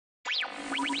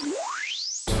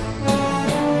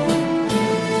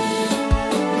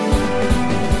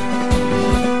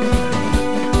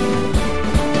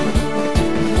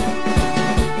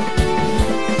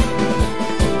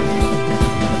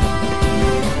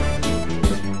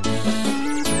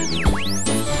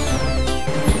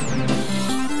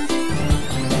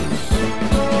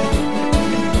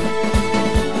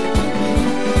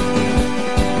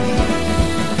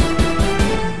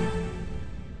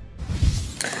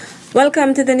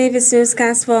Welcome to the Nevis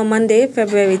Newscast for Monday,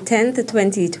 February 10th,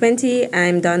 2020.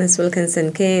 I'm Donis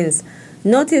Wilkinson Keynes.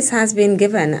 Notice has been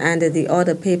given and the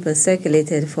order paper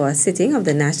circulated for a sitting of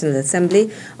the National Assembly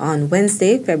on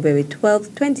Wednesday, February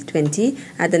 12th, 2020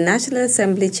 at the National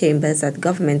Assembly Chambers at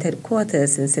Government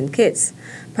Headquarters in St. Kitts.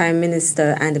 Prime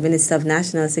Minister and Minister of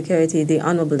National Security, the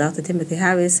Honorable Dr. Timothy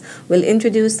Harris, will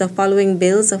introduce the following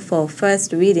bills for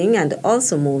first reading and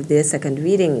also move their second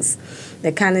readings.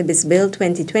 The Cannabis Bill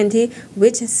 2020,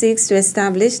 which seeks to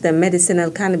establish the Medicinal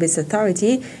Cannabis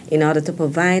Authority in order to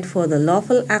provide for the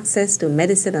lawful access to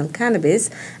medicinal cannabis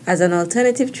as an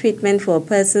alternative treatment for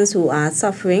persons who are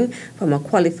suffering from a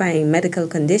qualifying medical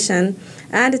condition,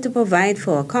 and to provide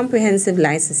for a comprehensive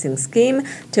licensing scheme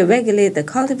to regulate the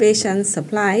cultivation,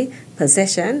 supply,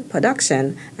 possession,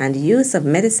 production, and use of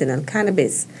medicinal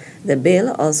cannabis. The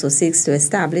bill also seeks to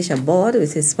establish a board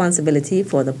with responsibility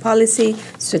for the policy,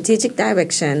 strategic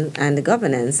direction, and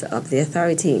governance of the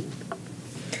authority.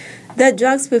 The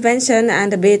Drugs Prevention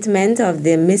and Abatement of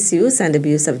the Misuse and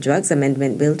Abuse of Drugs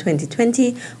Amendment Bill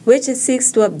 2020, which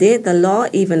seeks to update the law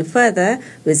even further,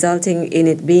 resulting in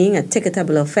it being a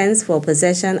ticketable offense for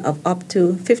possession of up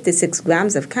to 56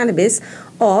 grams of cannabis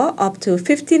or up to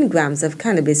 15 grams of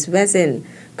cannabis resin.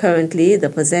 Currently, the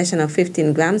possession of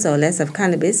 15 grams or less of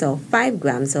cannabis or 5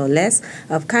 grams or less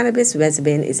of cannabis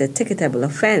resin is a ticketable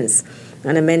offense.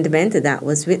 An amendment that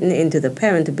was written into the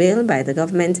parent bill by the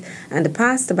government and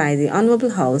passed by the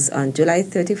Honorable House on July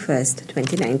 31st,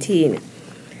 2019.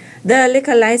 The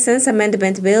Liquor License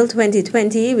Amendment Bill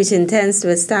 2020, which intends to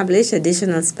establish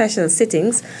additional special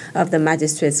sittings of the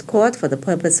Magistrates' Court for the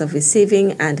purpose of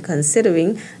receiving and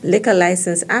considering liquor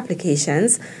license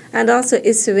applications and also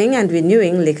issuing and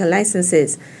renewing liquor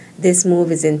licenses. This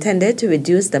move is intended to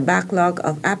reduce the backlog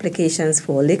of applications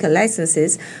for liquor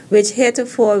licenses, which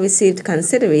heretofore received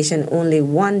consideration only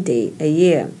one day a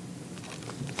year.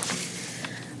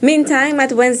 Meantime,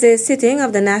 at Wednesday's sitting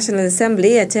of the National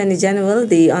Assembly, Attorney General,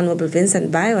 the Honorable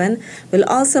Vincent Byron, will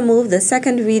also move the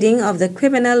second reading of the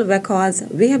Criminal Records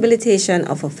Rehabilitation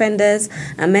of Offenders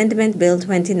Amendment Bill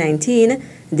 2019,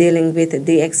 dealing with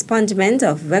the expungement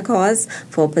of records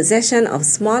for possession of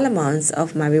small amounts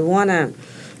of marijuana.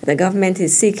 The government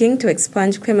is seeking to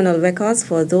expunge criminal records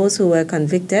for those who were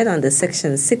convicted under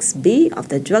Section 6B of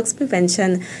the Drugs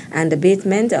Prevention and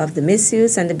Abatement of the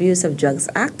Misuse and Abuse of Drugs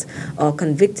Act, or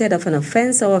convicted of an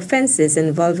offense or offenses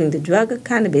involving the drug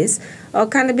cannabis or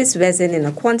cannabis resin in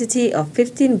a quantity of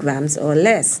 15 grams or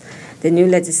less. The new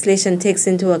legislation takes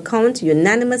into account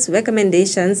unanimous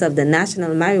recommendations of the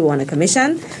National Marijuana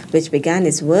Commission, which began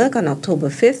its work on October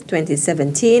 5,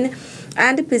 2017,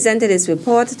 and presented its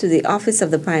report to the Office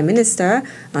of the Prime Minister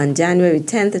on January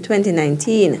 10,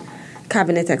 2019.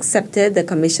 Cabinet accepted the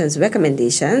Commission's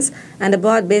recommendations, and a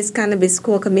broad-based Cannabis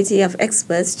Core Committee of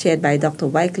experts chaired by Dr.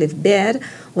 Wycliffe Baird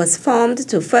was formed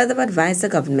to further advise the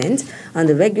government on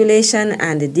the regulation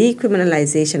and the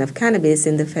decriminalization of cannabis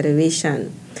in the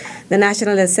Federation. The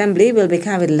National Assembly will be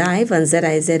carried live on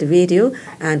ZIZ Radio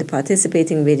and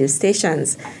participating radio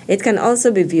stations. It can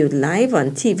also be viewed live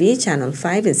on TV, Channel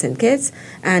 5 in St. Kitts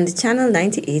and Channel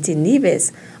 98 in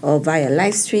Nevis, or via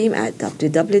live stream at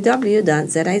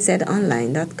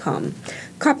www.zizonline.com.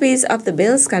 Copies of the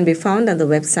bills can be found on the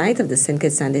website of the St.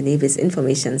 Kitts and Nevis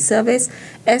Information Service,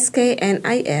 sknis.kn.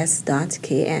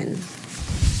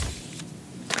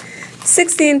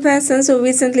 16 persons who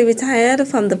recently retired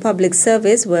from the public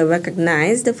service were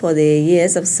recognized for their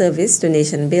years of service to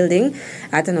nation building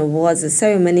at an awards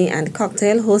ceremony and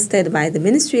cocktail hosted by the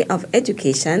Ministry of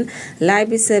Education,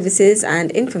 Library Services and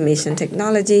Information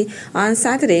Technology on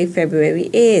Saturday,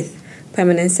 February 8th.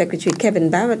 Permanent Secretary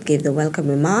Kevin Barrett gave the welcome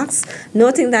remarks,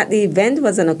 noting that the event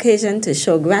was an occasion to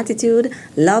show gratitude,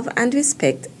 love, and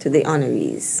respect to the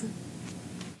honorees.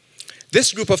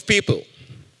 This group of people,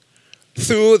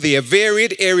 through their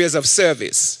varied areas of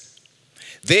service,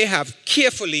 they have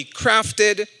carefully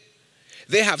crafted,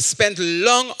 they have spent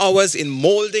long hours in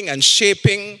molding and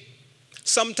shaping,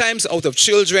 sometimes out of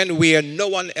children where no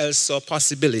one else saw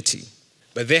possibility.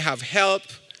 But they have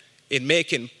helped in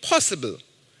making possible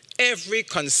every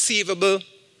conceivable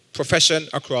profession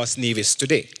across Nevis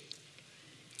today.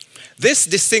 This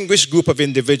distinguished group of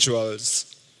individuals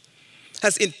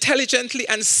has intelligently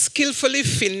and skillfully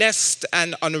finessed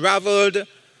and unraveled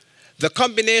the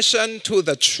combination to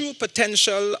the true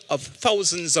potential of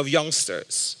thousands of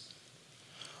youngsters,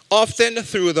 often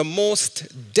through the most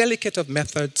delicate of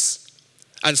methods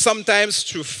and sometimes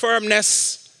through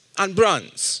firmness and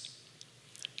bronze,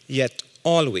 yet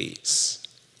always,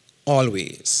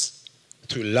 always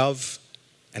through love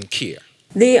and care.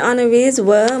 The honorees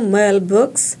were Merle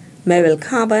Brooks, Merrill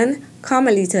Carbon,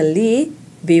 Carmelita Lee,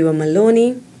 Vera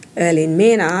Maloney, Erlene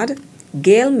Maynard,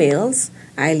 Gail Mills,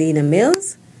 Eileen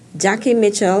Mills, Jackie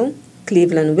Mitchell,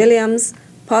 Cleveland Williams,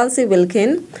 Palsy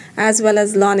Wilkin, as well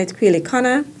as Lornette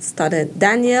Quilly-Connor, Stoddard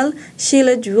Daniel,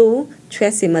 Sheila Drew,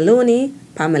 Tracy Maloney,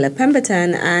 Pamela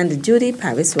Pemberton, and Judy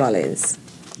Paris Rollins.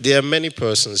 There are many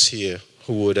persons here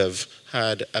who would have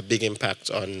had a big impact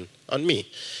on me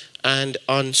and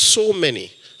on so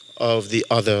many of the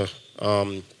other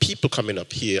people coming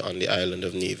up here on the island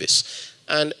of Nevis.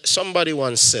 And somebody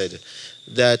once said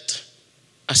that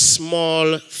a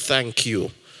small thank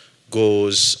you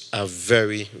goes a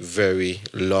very, very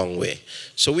long way.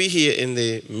 So we here in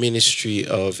the Ministry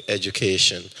of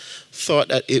Education thought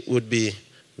that it would be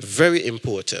very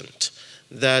important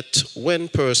that when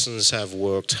persons have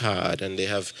worked hard and they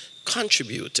have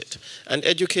contributed, and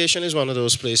education is one of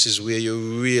those places where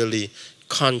you really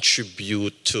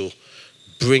contribute to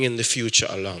bringing the future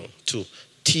along, to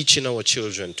teaching our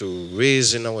children, to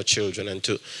raising our children, and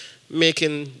to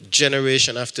making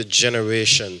generation after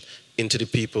generation into the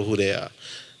people who they are.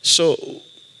 So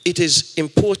it is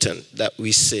important that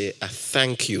we say a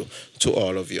thank you to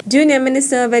all of you. Junior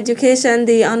Minister of Education,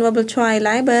 the Honorable Troy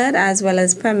Liburd, as well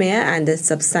as Premier and the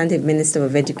Substantive Minister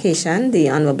of Education, the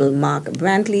Honorable Mark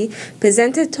Brantley,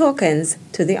 presented tokens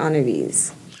to the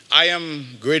honorees. I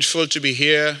am grateful to be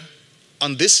here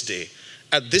on this day,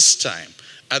 at this time,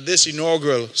 at this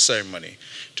inaugural ceremony,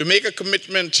 to make a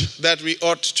commitment that we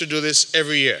ought to do this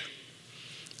every year.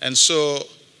 And so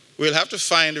we'll have to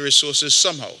find the resources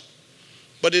somehow.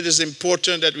 But it is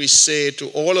important that we say to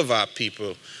all of our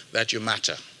people that you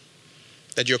matter,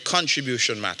 that your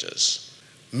contribution matters.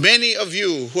 Many of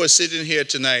you who are sitting here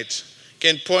tonight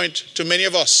can point to many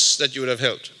of us that you would have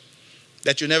helped,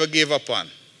 that you never gave up on.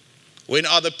 When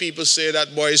other people say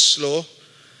that boy is slow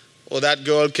or that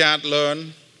girl can't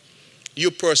learn,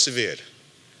 you persevered.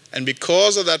 And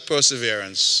because of that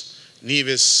perseverance,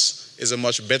 Nevis is a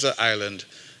much better island,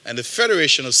 and the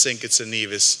Federation of St. Kitts and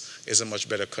Nevis is a much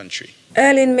better country.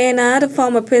 Erlene Maynard,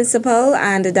 former principal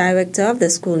and the director of the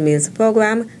school meals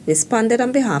program, responded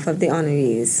on behalf of the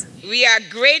honorees. We are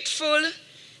grateful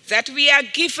that we are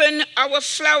given our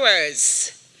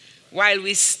flowers while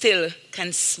we still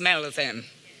can smell them.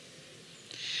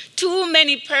 Too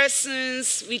many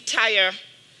persons retire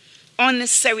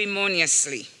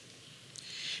unceremoniously.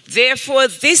 Therefore,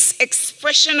 this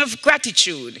expression of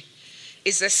gratitude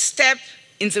is a step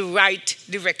in the right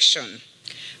direction.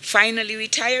 Finally,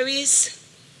 retirees,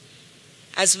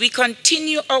 as we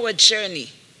continue our journey,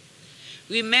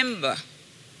 remember,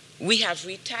 we have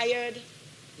retired,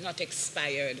 not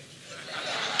expired.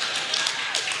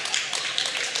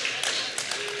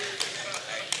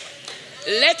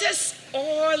 Let us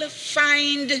all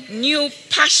find new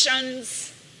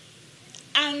passions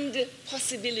and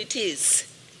possibilities,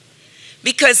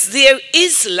 because there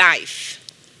is life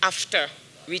after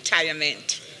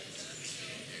retirement.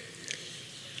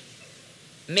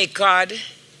 May God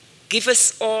give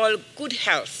us all good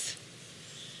health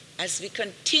as we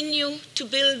continue to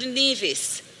build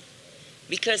Nevis,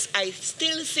 because I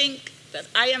still think that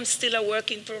I am still a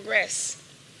work in progress,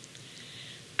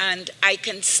 and I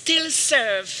can still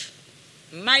serve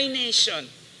my nation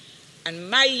and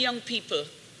my young people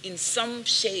in some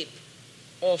shape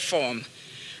or form.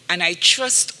 And I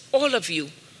trust all of you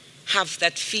have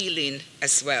that feeling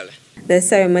as well. The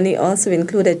ceremony also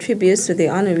included tributes to the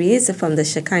honorees from the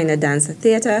Shekinah Dance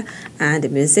Theatre and the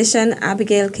musician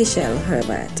Abigail Kishel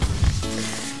Herbert.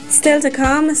 Still to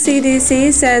come,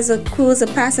 CDC says cruise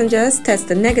passengers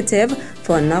tested negative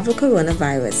for a novel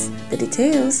coronavirus. The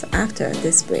details after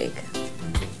this break.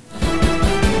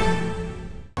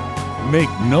 Make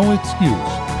no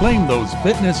excuse. Claim those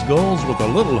fitness goals with a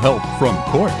little help from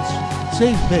Quartz.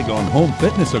 Save big on home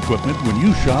fitness equipment when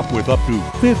you shop with up to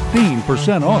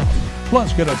 15% off.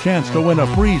 Plus, get a chance to win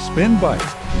a free spin bike.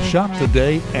 Shop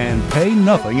today and pay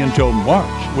nothing until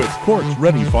March with Quartz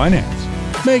Ready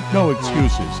Finance. Make no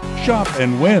excuses. Shop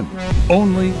and win.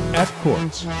 Only at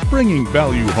Quartz. Bringing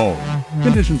value home.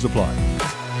 Conditions apply.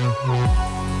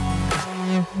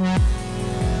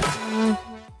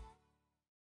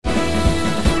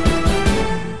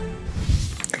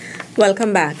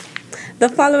 Welcome back. The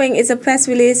following is a press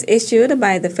release issued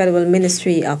by the Federal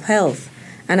Ministry of Health.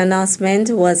 An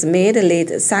announcement was made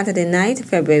late Saturday night,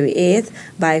 February 8th,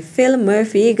 by Phil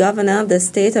Murphy, Governor of the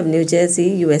State of New Jersey,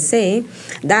 USA,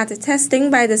 that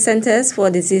testing by the Centers for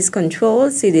Disease Control,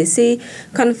 CDC,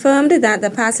 confirmed that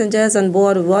the passengers on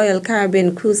board Royal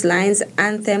Caribbean Cruise Line's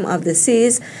Anthem of the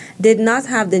Seas did not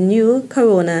have the new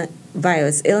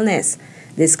coronavirus illness.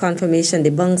 This confirmation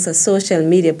debunks social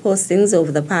media postings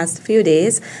over the past few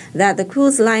days that the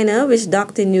cruise liner, which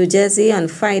docked in New Jersey on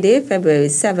Friday, February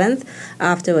 7th,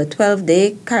 after a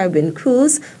 12-day Caribbean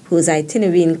cruise, whose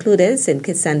itinerary included St.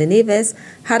 Kitts and Nevis,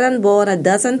 had on board a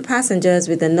dozen passengers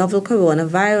with the novel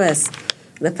coronavirus.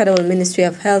 The Federal Ministry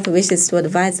of Health wishes to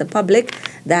advise the public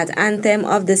that Anthem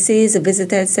of the Seas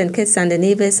visited St. Kitts and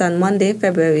Nevis on Monday,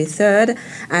 February 3rd,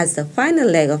 as the final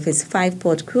leg of his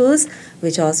 5-port cruise,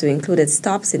 which also included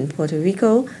stops in Puerto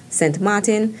Rico, St.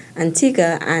 Martin,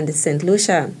 Antigua, and St.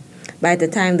 Lucia. By the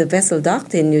time the vessel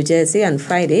docked in New Jersey on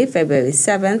Friday, February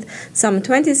 7th, some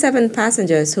 27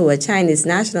 passengers who were Chinese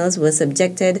nationals were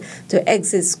subjected to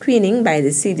exit screening by the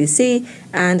CDC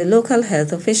and local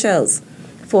health officials.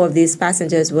 4 of these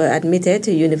passengers were admitted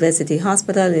to University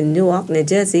Hospital in Newark, New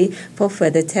Jersey for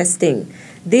further testing.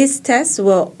 These tests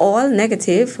were all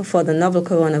negative for the novel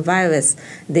coronavirus.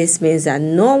 This means that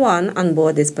no one on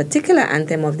board this particular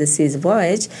Anthem of the Seas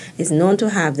voyage is known to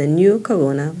have the new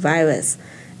coronavirus.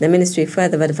 The ministry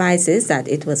further advises that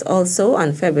it was also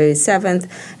on February 7th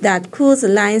that Cruise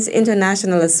Lines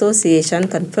International Association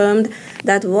confirmed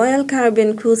that Royal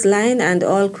Caribbean Cruise Line and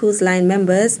all cruise line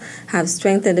members have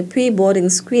strengthened the pre-boarding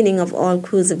screening of all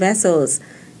cruise vessels.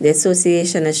 The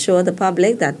association assured the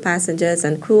public that passengers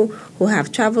and crew who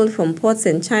have traveled from ports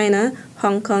in China,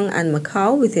 Hong Kong, and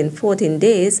Macau within 14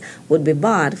 days would be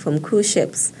barred from cruise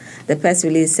ships. The press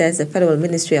release says the Federal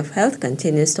Ministry of Health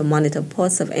continues to monitor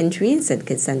ports of entry in St.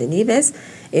 Kitts and Nevis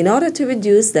in order to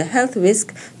reduce the health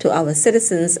risk to our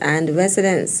citizens and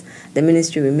residents. The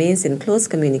ministry remains in close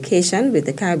communication with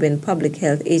the Caribbean Public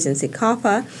Health Agency,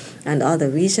 CARPA, and other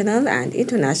regional and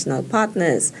international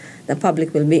partners. The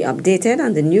public will be updated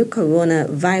on the new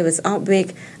coronavirus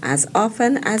outbreak as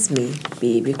often as may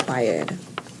be required.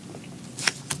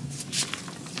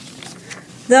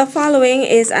 The following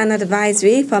is an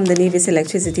advisory from the Nevis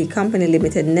Electricity Company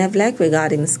Limited, NEVLEC,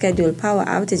 regarding scheduled power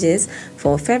outages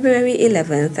for February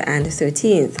 11th and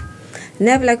 13th.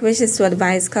 NEVLEC wishes to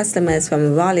advise customers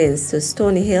from Rollins to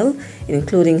Stony Hill,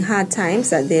 including hard times,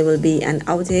 that there will be an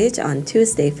outage on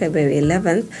Tuesday, February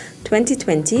 11th,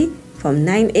 2020, from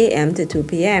 9 a.m. to 2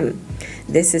 p.m.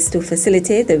 This is to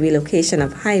facilitate the relocation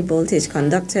of high-voltage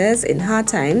conductors in hard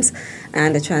times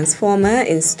and a transformer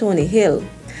in Stony Hill.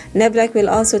 NEVLEC will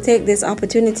also take this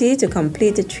opportunity to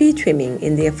complete the tree trimming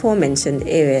in the aforementioned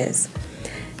areas.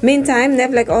 Meantime,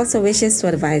 NEVLEC also wishes to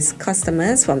advise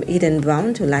customers from Eden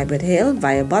Brown to Libert Hill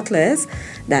via Butlers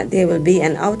that there will be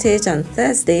an outage on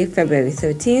Thursday, February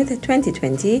 13th,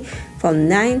 2020 from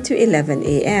 9 to 11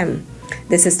 a.m.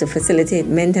 This is to facilitate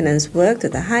maintenance work to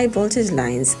the high-voltage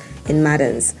lines in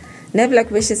Maddens.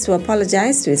 NEVLEC wishes to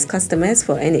apologize to its customers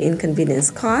for any inconvenience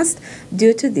caused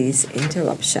due to these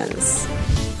interruptions.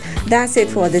 That's it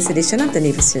for this edition of the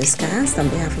Nevis Newscast. On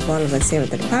behalf of all of us here at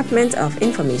the Department of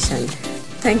Information,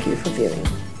 thank you for viewing.